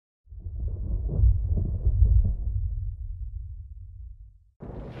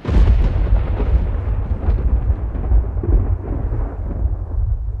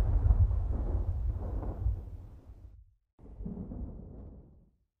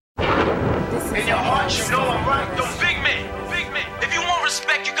In your heart, you know I'm right. Yo, big man. If you want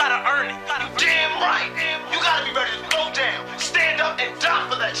respect, you gotta earn it. Damn right. You gotta be ready to go down, stand up, and die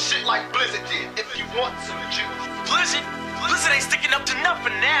for that shit like Blizzard did. If you want some juice. Blizzard ain't sticking up to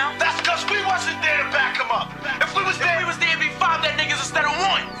nothing now. That's because we wasn't there to back him up. If we was there, it'd be 5 that niggas instead of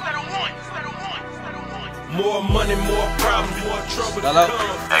 1. More money, more problems, more trouble. Hello?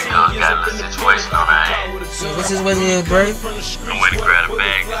 Hey, cuz, got a little situation on our hand. What's this way in, Brave? I'm waiting to grab a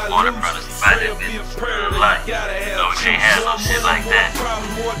bag this morning from us to buy that business. Like, no, we can't have no shit like that.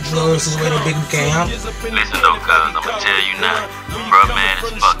 No, this is where the big came out. Listen though, cuz, I'ma tell you now. Bruh, man,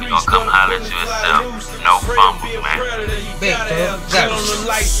 as fuck, you gon' come holler at you yourself. No fumbles, man. Big, bro. Got on the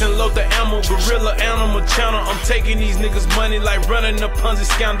lights and load the ammo, gorilla animal channel. I'm taking these niggas money like running a Ponzi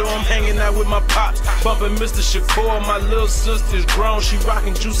scandal. I'm hanging out with my pops, bumping Mr. Shakur. My little sister's grown, she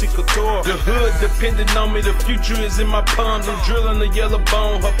rocking Juicy Couture. The hood depending on me, the future is in my palms. I'm drilling the yellow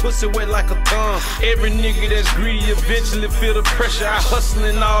bone, her pussy wet like a thumb. Every nigga that's greedy eventually feel the pressure. I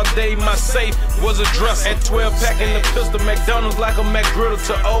hustling all day, my safe was a dresser. At 12 packing the pistol, McDonald's like a McGriddle.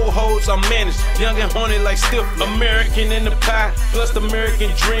 To old hoes I managed, young and horny like stiff. American in the pie, plus the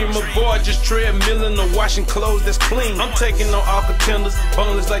American dream. Avoid just treadmilling or washing clothes that's clean. I'm taking on all contenders,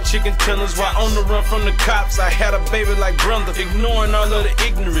 boneless like chicken tenders. While on the run from the cops, I had a baby like Brenda. Ignoring all of the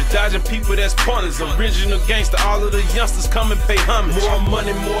ignorance, dodging people that's pointless. Original gangster, all of the youngsters come and pay homage. More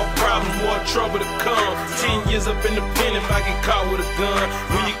money, more problems, more trouble to come. 10 years up in the pen if I get caught with a gun.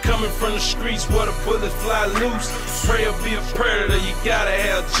 When you coming from the streets where the bullets fly loose, pray or be a predator, you gotta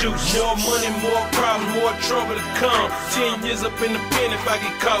have juice. More money, more problems, more trouble to come. 10 years up in the pen if I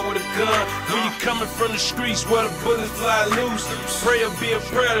get caught with a gun. When you coming from the streets where the bullets fly loose, pray or be a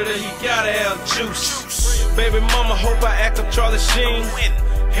predator, you gotta have juice. Baby mama, hope I act up Charlie Sheen.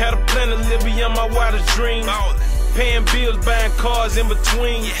 Had a plan to live beyond my wildest dreams. Paying bills, buying cars in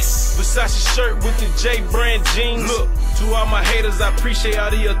between. Versace shirt with the J brand jeans. Look, to all my haters, I appreciate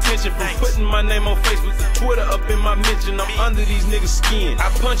all the attention. From putting my name on Facebook to Twitter up in my mention. I'm under these niggas' skin. I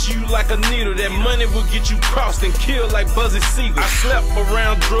punch you like a needle. That money will get you crossed and killed like Buzzy Siegel. I slept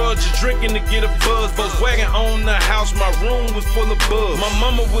around drugs, just drinking to get a buzz. Volkswagen on the house, my room was full of buzz. My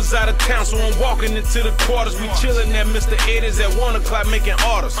mama was out of town, so I'm walking into the quarters. We chilling at Mr. Eddie's at 1 o'clock making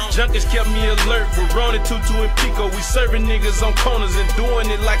orders. Junkies kept me alert with Ronnie, Tutu, and Pico. We serving niggas on corners and doing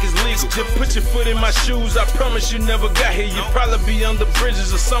it like it's legal. Just put your foot in my shoes, I promise you never got here. You probably be under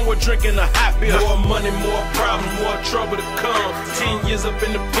bridges or somewhere drinking a hot beer. More money, more problems, more trouble to come. 10 years up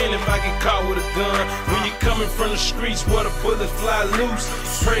in the pen if I get caught with a gun. When you coming from the streets where the bullets fly loose,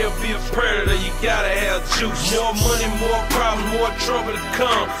 pray or be a predator, you gotta have juice. More money, more problems, more trouble to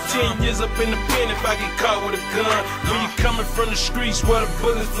come. 10 years up in the pen if I get caught with a gun. When you coming from the streets where the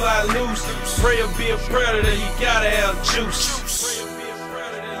bullets fly loose, pray or be a predator, you gotta have juice.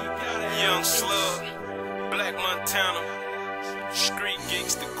 Young Slug, Black Montana, Street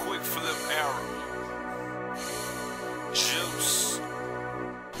Geekz, the quick flip arrow. Juice.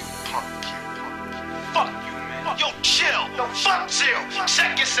 Fuck you, man. Yo, chill. Yo, fuck chill.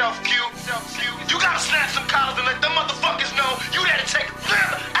 Check yourself, Q. You gotta snatch some collars and let them motherfuckers know you there to take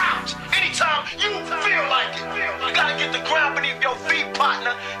them out anytime you feel like it. You gotta get the ground beneath your feet,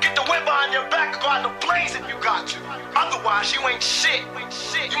 partner. Get the whip behind your back and go out the blaze if you got to. Otherwise, you ain't shit.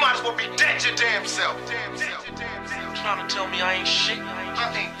 You might as well be dead your damn self. You trying to tell me I ain't shit?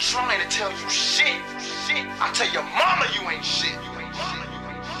 I ain't trying to tell you shit. I tell your mama you ain't shit.